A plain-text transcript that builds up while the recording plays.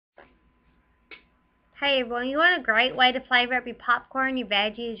Hey everyone, you want a great way to flavor up your popcorn, your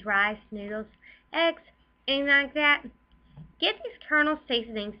veggies, rice, noodles, eggs, anything like that? Get these Kernel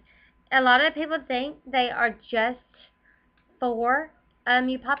seasonings. A lot of people think they are just for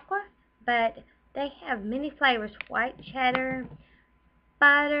your popcorn, but they have many flavors: white cheddar,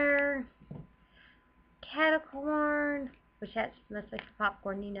 butter, kettle corn, which that's mostly for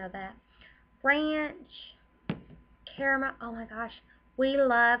popcorn, you know that, ranch, caramel. Oh my gosh, we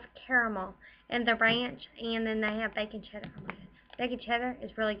love caramel and the ranch, and then they have bacon cheddar. Oh my god, bacon cheddar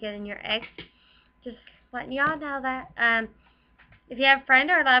is really good in your eggs. Just letting y'all know that. If you have a friend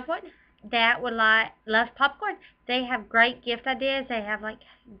or a loved one that would love popcorn, they have great gift ideas. They have like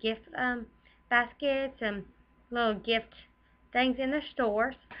gift baskets and little gift things in their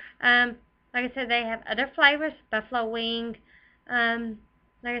stores. Like I said, they have other flavors: buffalo wing,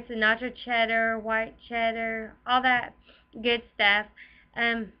 like I said, nacho cheddar, white cheddar, all that good stuff.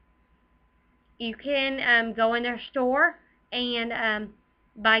 You can go in their store and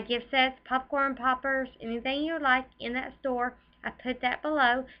buy gift sets, popcorn poppers, anything you like in that store. I put that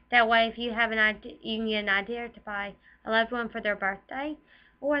below. That way, if you have an idea, you can get an idea to buy a loved one for their birthday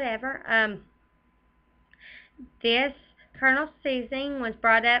or whatever. This Kernel seasoning was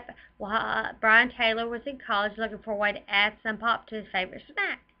brought up while Brian Taylor was in college looking for a way to add some pop to his favorite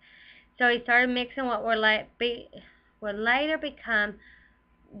snack. So he started mixing what would later become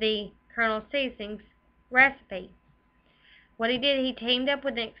the Kernel seasonings recipe. What he did, he teamed up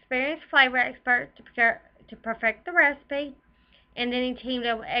with an experienced flavor expert to perfect the recipe, and then he teamed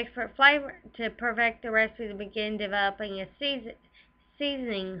up with expert flavor to perfect the recipe to begin developing a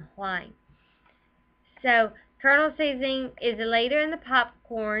seasoning line. So, Kernel seasoning is a leader in the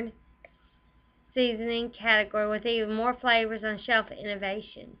popcorn seasoning category with even more flavors on shelf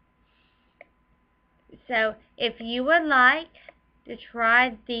innovation. So, if you would like to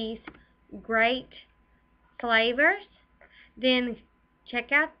try these great flavors, then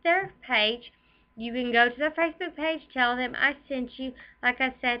check out their page. You can go to their Facebook page, tell them I sent you. Like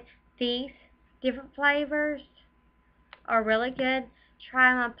I said, these different flavors are really good.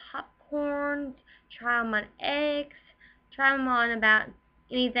 Try them on popcorn, try them on eggs, try them on about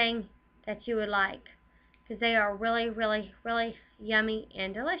anything that you would like, because they are really, really, really yummy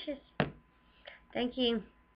and delicious. Thank you.